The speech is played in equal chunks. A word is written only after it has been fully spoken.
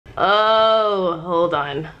Oh, hold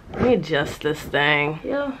on. Let me adjust this thing.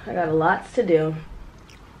 Yo, I got lots to do.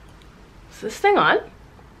 Is this thing on?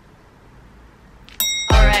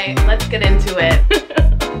 Alright, let's get into it.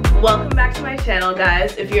 Welcome back to my channel,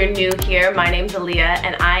 guys. If you're new here, my name's Aaliyah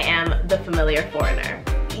and I am the familiar foreigner.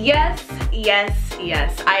 Yes, yes,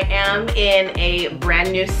 yes. I am in a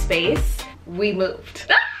brand new space. We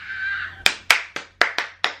moved.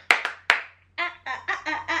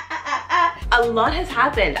 A lot has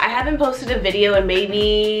happened. I haven't posted a video in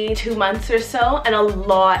maybe 2 months or so, and a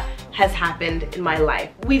lot has happened in my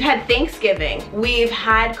life. We've had Thanksgiving, we've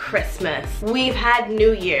had Christmas, we've had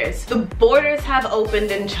New Year's. The borders have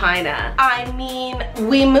opened in China. I mean,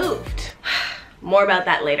 we moved. More about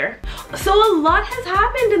that later. So a lot has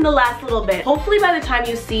happened in the last little bit. Hopefully by the time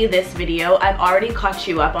you see this video, I've already caught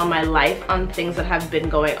you up on my life, on things that have been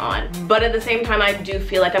going on. But at the same time, I do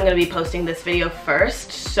feel like I'm gonna be posting this video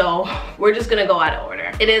first, so we're just gonna go out of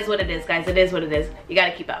order. It is what it is, guys. It is what it is. You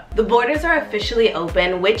gotta keep up. The borders are officially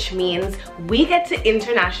open, which means we get to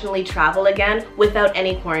internationally travel again without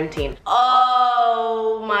any quarantine.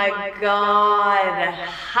 Oh my God.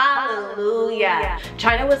 Hallelujah.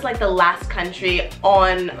 China was like the last country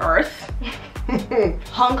on earth.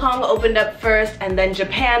 Hong Kong opened up first, and then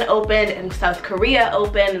Japan opened, and South Korea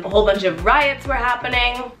opened. A whole bunch of riots were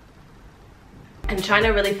happening, and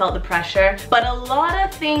China really felt the pressure, but a lot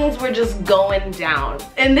of things were just going down.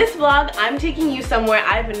 In this vlog, I'm taking you somewhere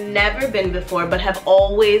I've never been before, but have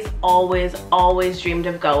always dreamed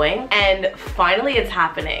of going, and finally it's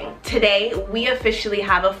happening. Today, we officially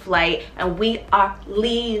have a flight, and we are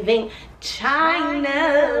leaving China.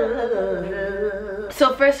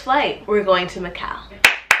 So first flight, we're going to Macau.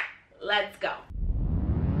 Let's go.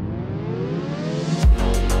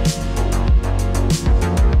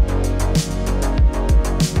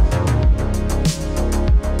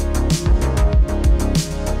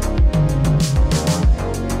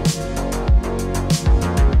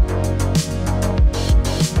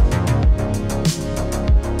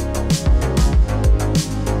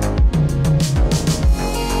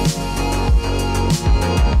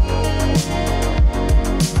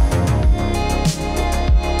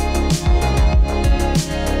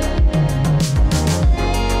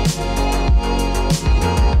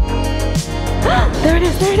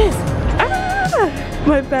 There it is. Ah!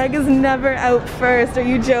 My bag is never out first. Are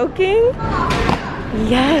you joking?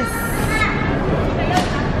 Yes.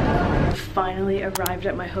 Finally arrived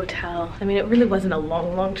at my hotel. I mean, it really wasn't a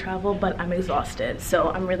long travel, but I'm exhausted.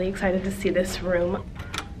 So I'm really excited to see this room.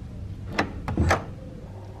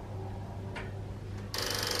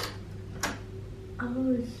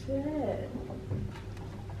 Oh shit.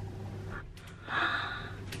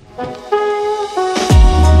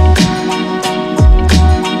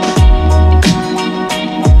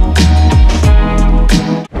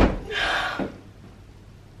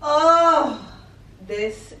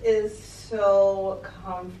 This is so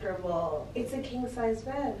comfortable. It's a king-size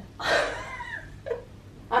bed.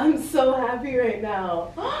 I'm so happy right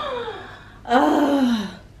now.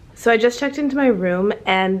 So I just checked into my room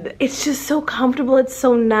and it's just so comfortable. It's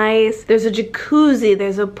so nice. There's a jacuzzi,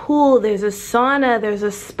 there's a pool, there's a sauna, there's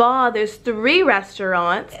a spa, there's 3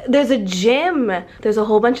 restaurants, there's a gym. There's a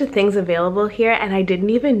whole bunch of things available here, and I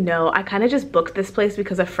didn't even know. I kind of just booked this place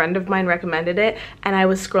because a friend of mine recommended it, and I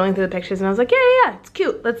was scrolling through the pictures and I was like, yeah, it's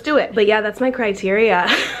cute, let's do it. But yeah, that's my criteria.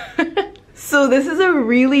 So this is a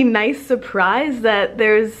really nice surprise that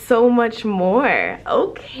there's so much more.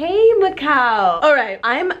 Okay, Macau. All right,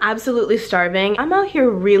 I'm absolutely starving. I'm out here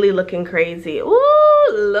really looking crazy. Ooh,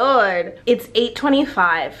 Lord. It's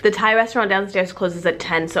 8:25. The Thai restaurant downstairs closes at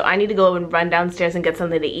 10, so I need to go and run downstairs and get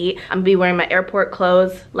something to eat. I'm gonna be wearing my airport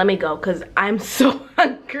clothes. Let me go, because I'm so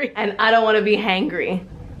hungry and I don't want to be hangry.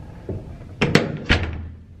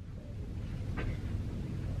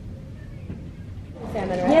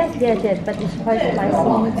 Salmon, right? Yes, but it's quite spicy.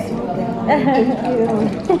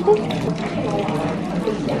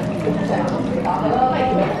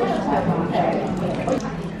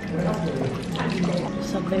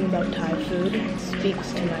 Something about Thai food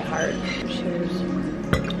speaks to my heart. Cheers.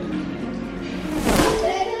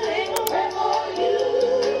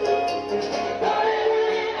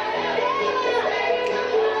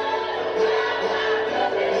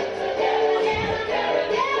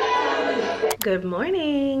 Good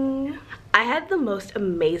morning. I had the most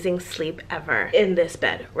amazing sleep ever in this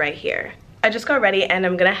bed right here. I just got ready and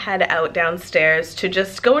I'm gonna head out downstairs to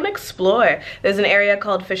just go and explore. There's an area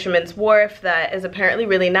called Fisherman's Wharf that is apparently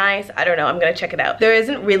really nice. I don't know, I'm gonna check it out. There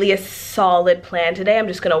isn't really a solid plan today. I'm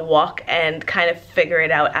just gonna walk and kind of figure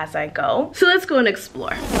it out as I go. So let's go and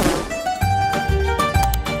explore.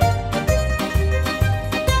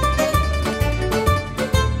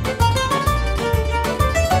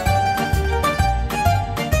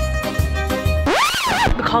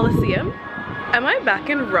 Colosseum? Am I back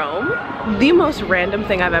in Rome? The most random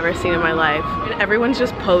thing I've ever seen in my life. And everyone's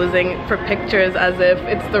just posing for pictures as if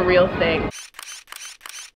it's the real thing.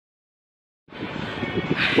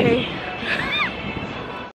 Hey.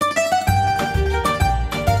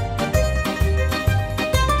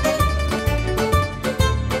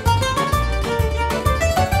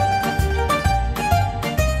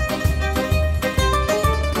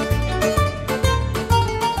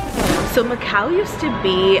 So Macau used to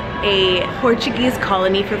be a Portuguese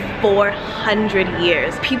colony for 400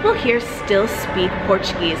 years. People here still speak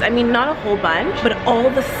Portuguese. I mean, not a whole bunch, but all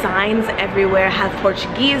the signs everywhere have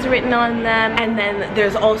Portuguese written on them. And then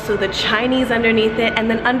there's also the Chinese underneath it. And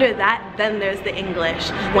then under that, then there's the English.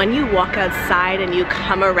 When you walk outside and you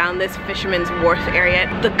come around this Fisherman's Wharf area,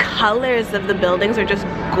 the colors of the buildings are just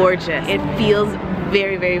gorgeous. It feels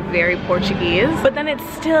very, very, very Portuguese, but then it's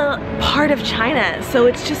still part of China, so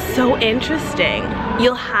it's just so interesting.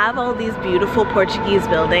 You'll have all these beautiful Portuguese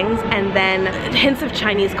buildings and then hints of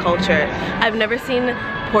Chinese culture. I've never seen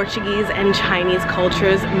Portuguese and Chinese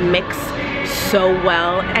cultures mix so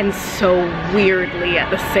well and so weirdly at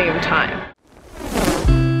the same time.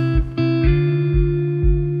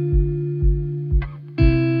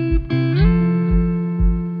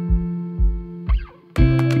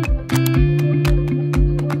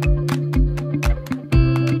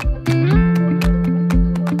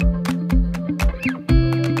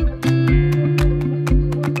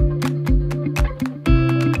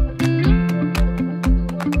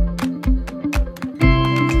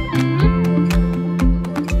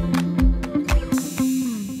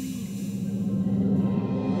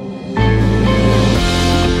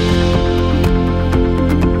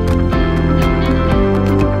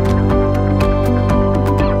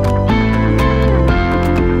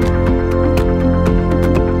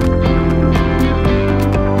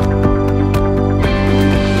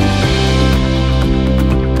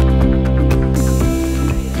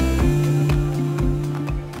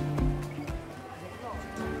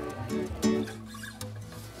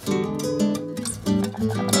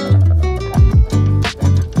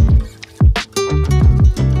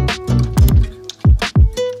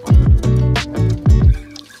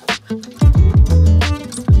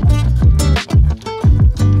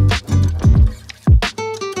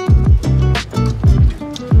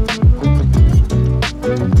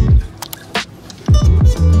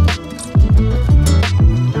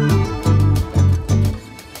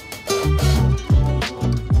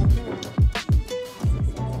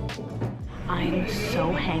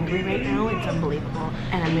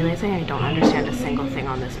 And I'm realizing I don't understand a single thing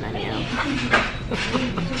on this menu.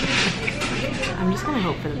 I'm just gonna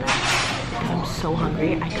hope for the best because I'm so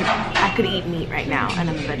hungry. I could eat meat right now, and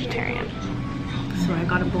I'm a vegetarian. So I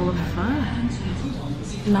got a bowl of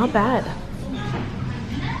pho. Not bad.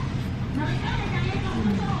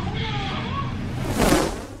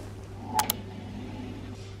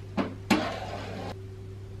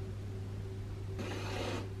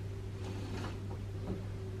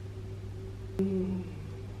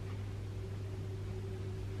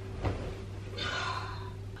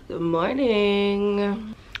 Good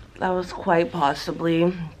morning. That was quite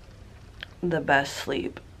possibly the best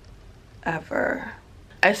sleep ever.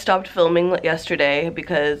 I stopped filming yesterday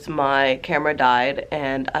because my camera died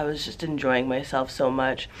and I was just enjoying myself so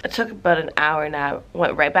much. It took about an hour and I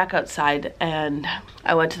went right back outside and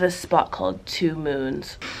I went to this spot called 2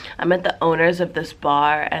 Moons. I met the owners of this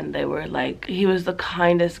bar and they were like, he was the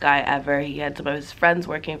kindest guy ever. He had some of his friends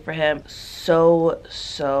working for him. So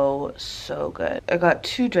good. I got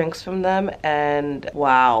 2 drinks from them and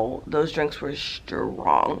wow, those drinks were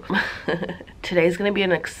strong. Today's gonna be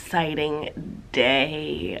an exciting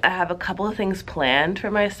day. I have a couple of things planned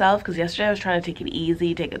for myself because yesterday I was trying to take it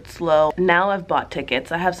easy, take it slow. Now I've bought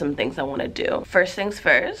tickets. I have some things I want to do. First things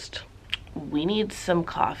first, we need some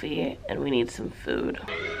coffee and we need some food.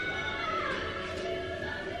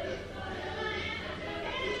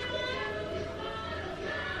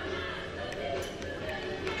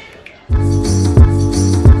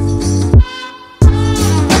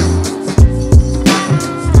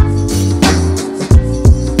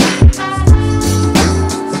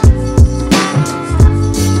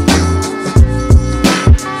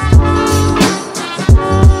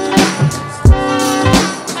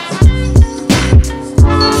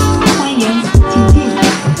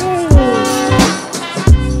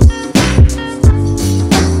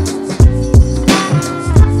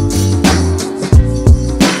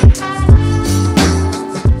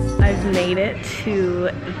 To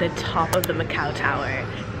the top of the Macau Tower.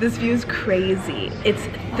 This view is crazy. It's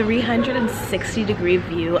 360-degree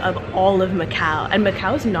view of all of Macau, and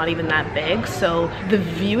Macau is not even that big, so the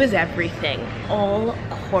view is everything. All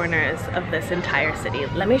corners of this entire city.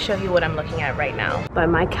 Let me show you what I'm looking at right now. By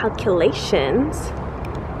my calculations,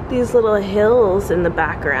 these little hills in the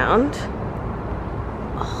background.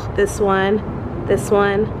 Oh, this one,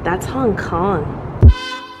 that's Hong Kong.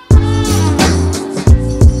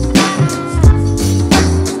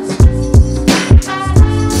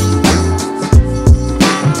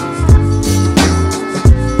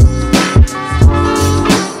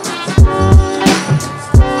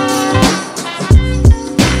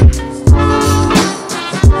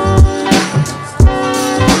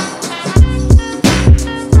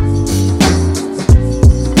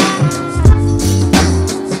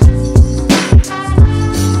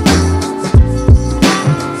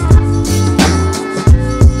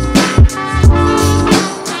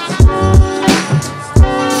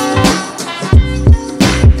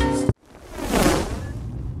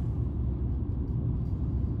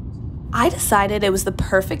 I decided it was the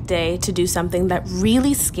perfect day to do something that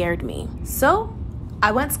really scared me. So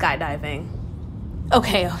I went skydiving.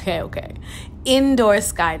 Okay. Indoor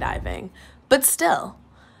skydiving. But still,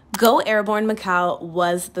 Go Airborne Macau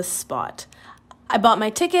was the spot. I bought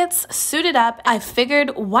my tickets, suited up. I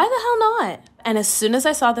figured, why the hell not? And as soon as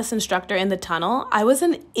I saw this instructor in the tunnel, I was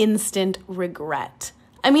an instant regret.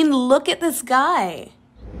 I mean, look at this guy.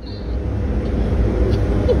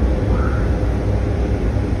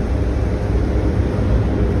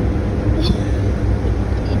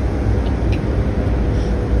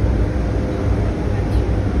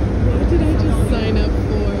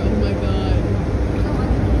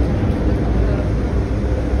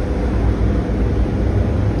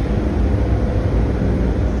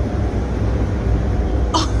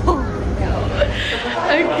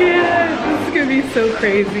 So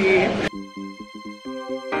crazy.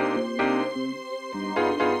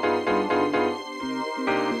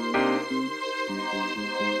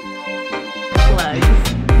 Plugs.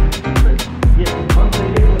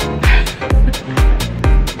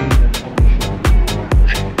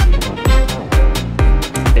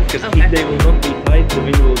 Because if they will not be tight, the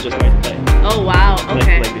window will just might tight. Oh wow,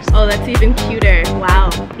 okay. Like this. Oh, that's even cuter. Wow.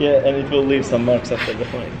 Yeah, and it will leave some marks after the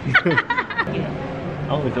flight.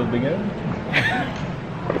 A little bigger.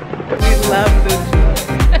 We love this.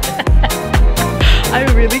 I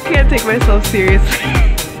really can't take myself seriously.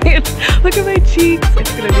 Look at my cheeks.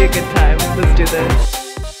 It's gonna be a good time. Let's do this.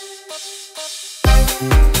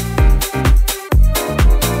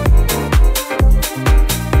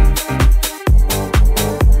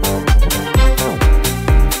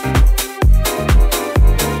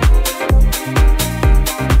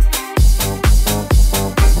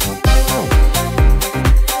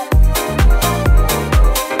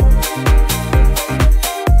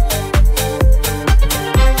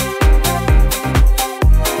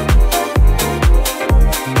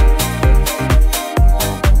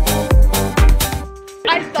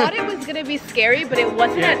 Be scary, but it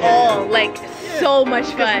wasn't at all. Like so much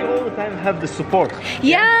fun. You all the time have the support.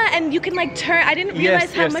 Yeah, and you can like turn. I didn't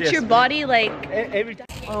realize how much your body like. Every time.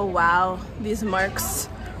 Oh wow, these marks.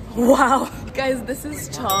 Wow, guys, this is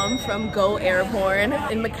Tom from Go Airborne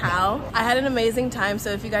in Macau. I had an amazing time,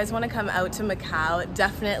 so if you guys want to come out to Macau,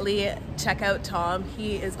 definitely check out Tom.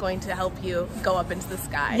 He is going to help you go up into the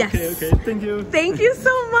sky. Yes. Okay, thank you. Thank you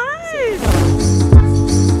so much.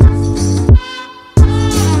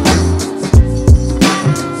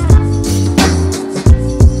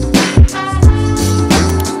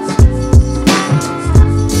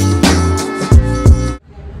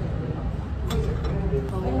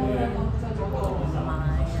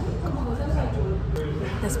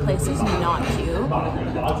 This place is not cute,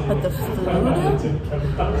 but the food,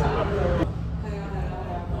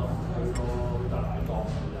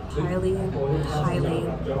 highly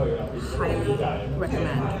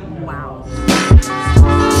recommend. Wow.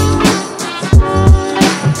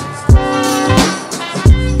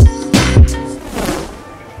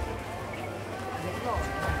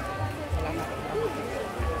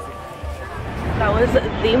 That was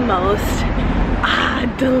the most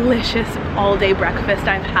delicious all-day breakfast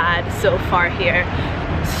I've had so far here.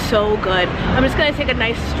 So good. I'm just gonna take a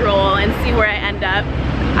nice stroll and see where I end up.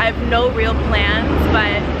 I have no real plans,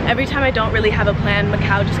 but every time I don't really have a plan,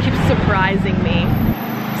 Macau just keeps surprising me.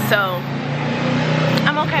 So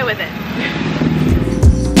I'm okay with it.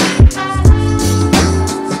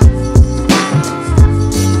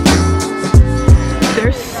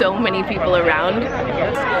 There's so many many people around,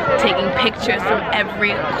 taking pictures from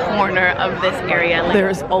every corner of this area.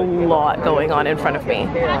 There's a lot going on in front of me.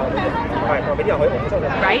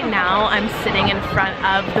 Right now, I'm sitting in front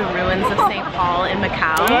of the ruins of St. Paul in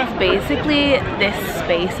Macau. Basically, this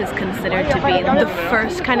space is considered to be the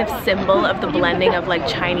first kind of symbol of the blending of like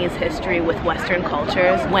Chinese history with Western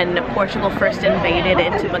cultures. When Portugal first invaded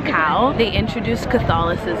into Macau, they introduced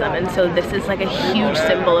Catholicism, and so this is like a huge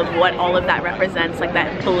symbol of what all of that represents, like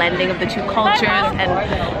that blending of the two cultures and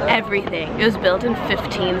everything. It was built in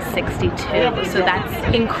 1562, so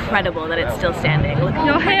that's incredible that it's still standing. Look.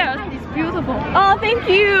 Your hair is beautiful. Oh, thank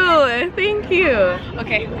you. Thank you.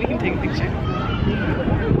 Okay, we can take a picture.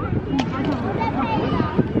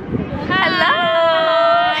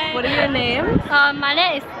 Hello. What is your name? My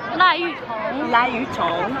name is La Yutong. La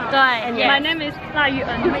Yutong. And yes. my name is La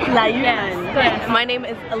Yuan. La Yuan. Yes. My name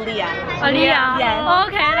is Aliyah. Aliyah. Yes.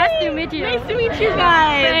 Okay, nice to meet you. Nice to meet you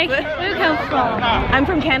guys. Where you come from? I'm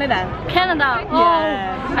from Canada. Canada. Oh,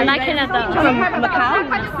 Yes. I like Canada. From Macau?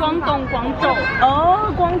 Guangdong, Guangzhou.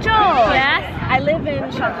 Oh, Guangzhou. Yes. I live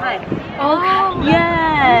in Shanghai. Okay.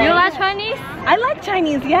 Yes. You like Chinese? I like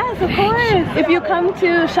Chinese, yes, of course. If you come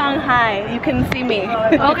to Shanghai, you can see me.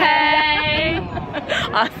 Okay.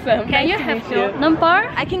 Awesome. Can you have your number?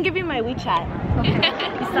 I can give you my WeChat.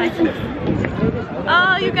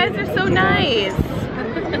 Oh, you guys are so nice.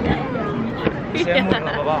 Yeah.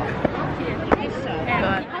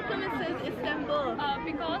 How come it says Istanbul?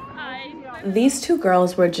 Because These two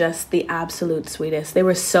girls were just the absolute sweetest. They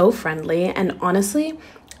were so friendly, and honestly,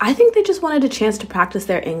 I think they just wanted a chance to practice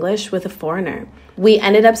their English with a foreigner. We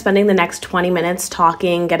ended up spending the next 20 minutes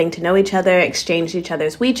talking, getting to know each other, exchanged each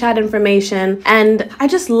other's WeChat information, and I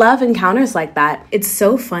just love encounters like that. It's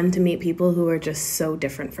so fun to meet people who are just so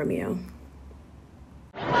different from you.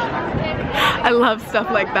 I love stuff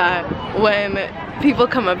like that, when people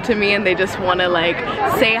come up to me and they just want to like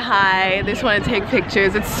say hi, they just want to take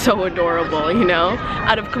pictures. It's so adorable, you know,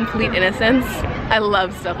 out of complete innocence. I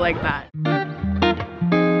love stuff like that.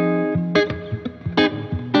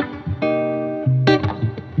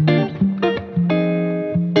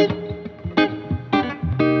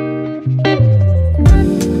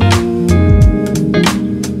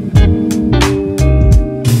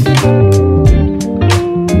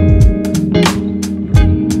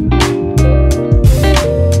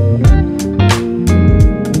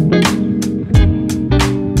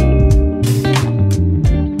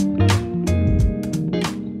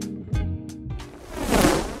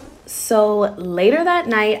 So later that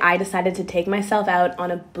night, I decided to take myself out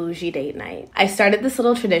on a bougie date night. I started this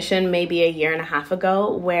little tradition maybe 1.5 years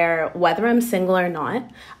ago where whether I'm single or not,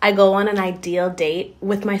 I go on an ideal date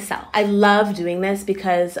with myself. I love doing this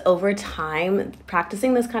because over time,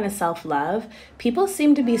 practicing this kind of self-love, people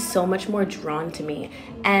seem to be so much more drawn to me.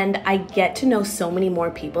 And I get to know so many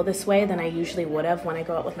more people this way than I usually would have when I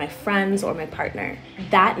go out with my friends or my partner.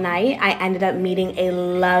 That night, I ended up meeting a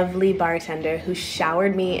lovely bartender who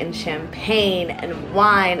showered me in champagne and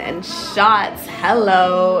wine and shots,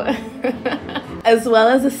 hello, as well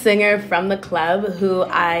as a singer from the club who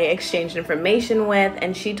I exchanged information with,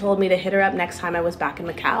 and she told me to hit her up next time I was back in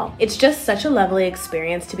Macau. It's just such a lovely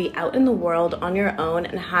experience to be out in the world on your own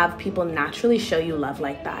and have people naturally show you love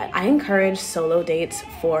like that. I encourage solo dates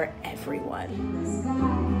for everyone.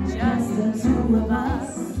 Just the two of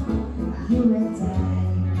us, you and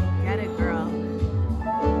I. Get it, girl.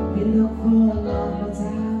 We look for love,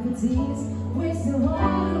 opportunities, we're still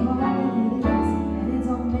on our minutes, and it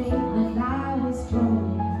don't make the flowers grow.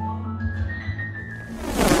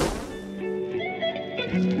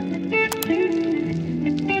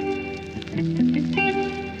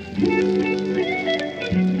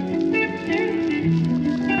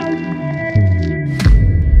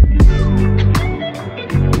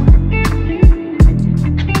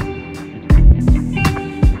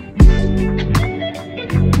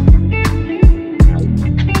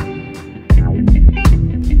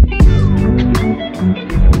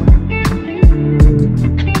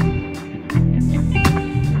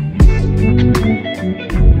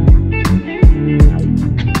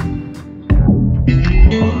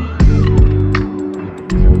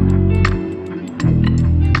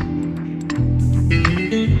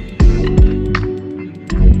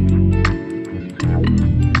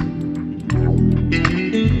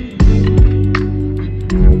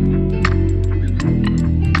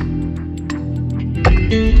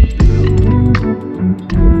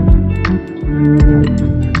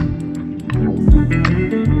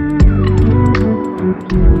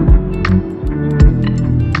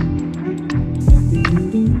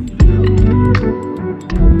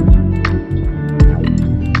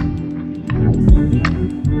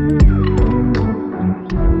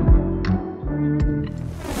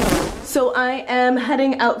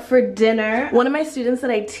 out for dinner. One of my students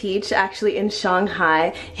that I teach actually in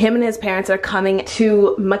Shanghai, him and his parents are coming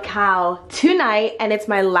to Macau tonight, and it's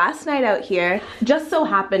my last night out here. Just so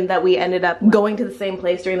happened that we ended up going to the same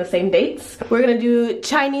place during the same dates. We're gonna do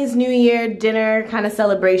Chinese New Year dinner kind of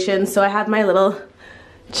celebration, so I have my little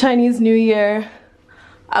Chinese New Year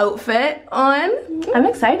outfit on. I'm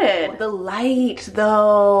excited. The light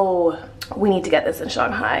though. We need to get this in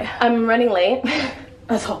Shanghai. I'm running late,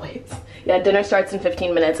 as always. Yeah, dinner starts in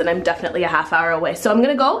 15 minutes and I'm definitely a half hour away. So I'm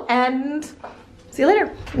gonna go and see you later.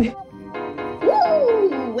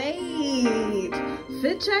 Woo, wait.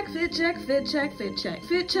 Fit check, fit check, fit check, fit check,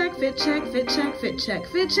 fit check, fit check, fit check, fit check,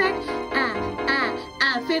 fit check.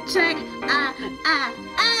 Fit check.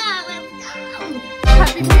 Let's go.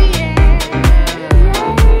 Happy New Year.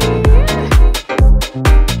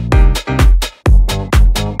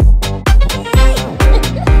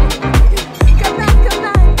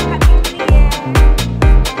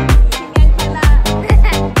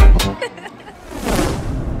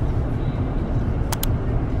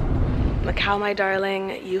 Macau, my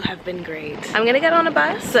darling, you have been great. I'm gonna get on a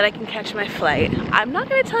bus so that I can catch my flight. I'm not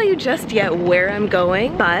gonna tell you just yet where I'm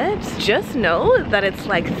going, but just know that it's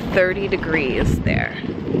like 30 degrees there.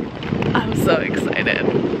 I'm so excited.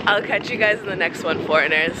 I'll catch you guys in the next one,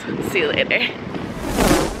 foreigners. See you later.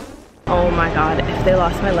 Oh my god, if they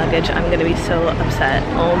lost my luggage, I'm gonna be so upset.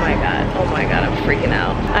 Oh my god, I'm freaking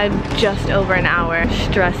out. I'm just over an hour.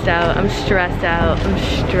 Stressed out, I'm stressed out, I'm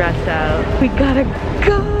stressed out. We gotta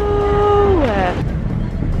go!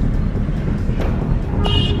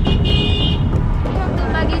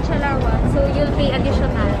 Luggage allowance, so you'll pay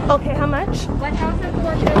additional. Okay, how much?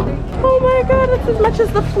 1,230. Oh my god, that's as much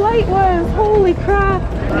as the flight was. Holy crap.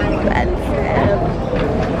 Expensive.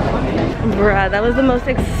 Bruh, that was the most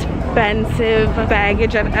expensive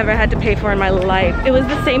baggage I've ever had to pay for in my life. It was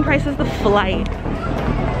the same price as the flight.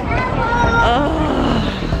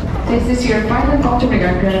 Oh. This is your final call to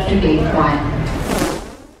regard to gate 1.